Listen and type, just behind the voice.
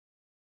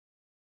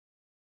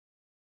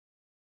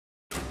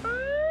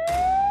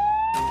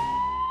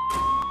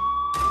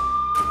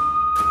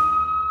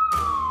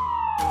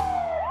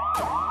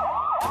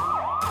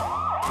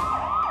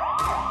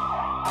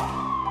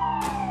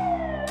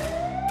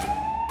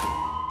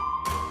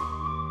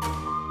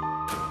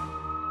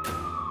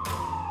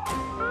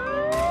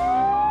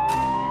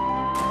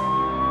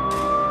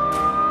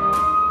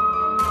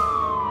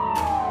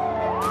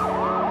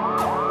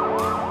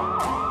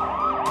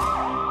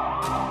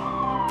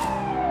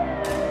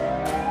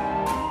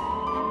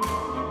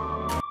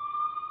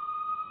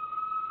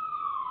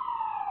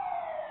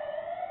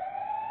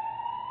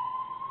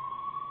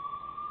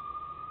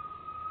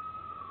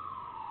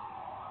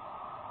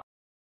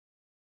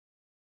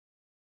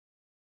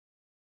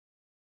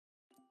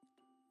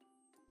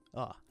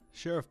Ah,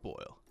 Sheriff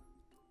Boyle.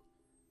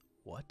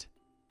 What?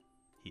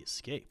 He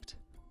escaped.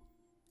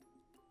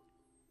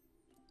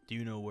 Do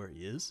you know where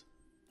he is?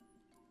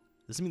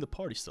 Does it mean the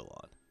party's still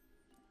on?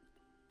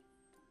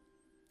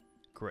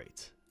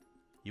 Great.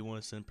 You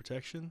want to send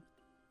protection?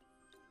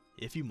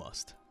 If you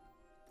must.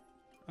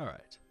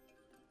 Alright.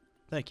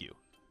 Thank you.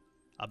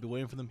 I'll be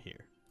waiting for them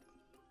here.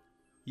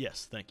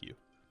 Yes, thank you.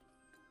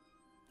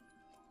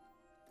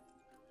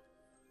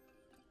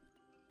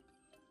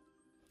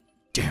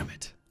 Damn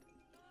it!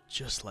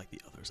 Just like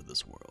the others of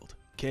this world.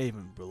 Can't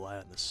even rely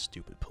on this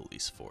stupid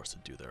police force to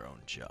do their own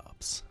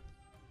jobs.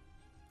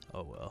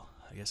 Oh well,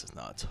 I guess it's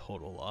not a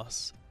total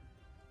loss.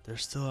 They're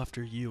still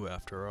after you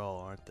after all,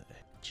 aren't they?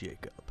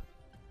 Jacob,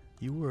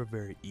 you were a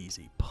very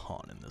easy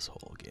pawn in this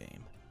whole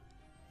game.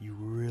 You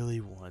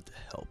really wanted to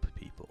help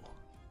people.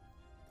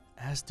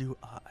 As do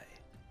I.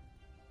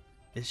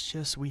 It's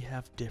just we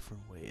have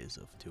different ways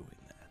of doing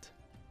that.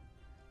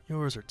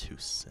 Yours are too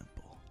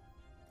simple.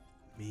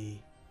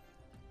 Me,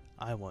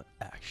 I want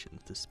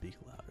actions to speak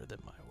louder than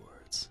my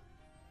words.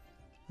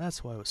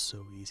 That's why it was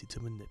so easy to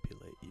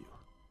manipulate you.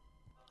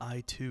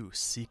 I too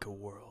seek a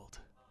world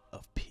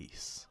of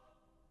peace.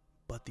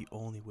 But the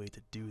only way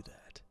to do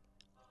that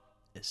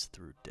is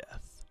through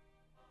death.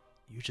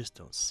 You just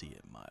don't see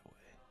it my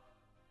way.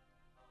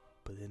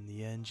 But in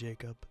the end,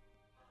 Jacob,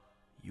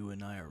 you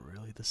and I are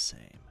really the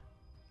same,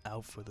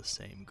 out for the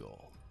same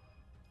goal.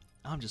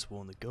 I'm just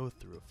willing to go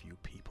through a few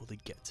people to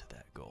get to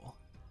that goal.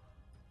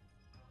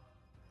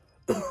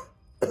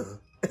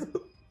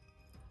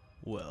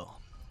 Well,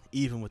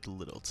 even with the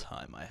little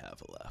time I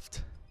have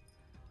left,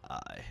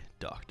 I,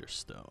 Dr.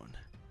 Stone,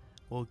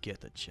 will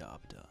get the job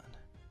done.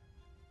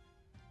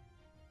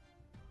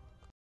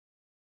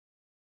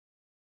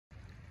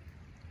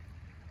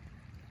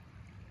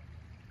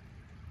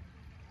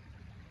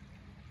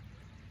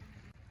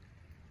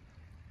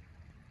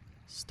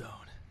 Stone,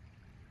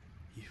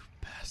 you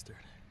bastard.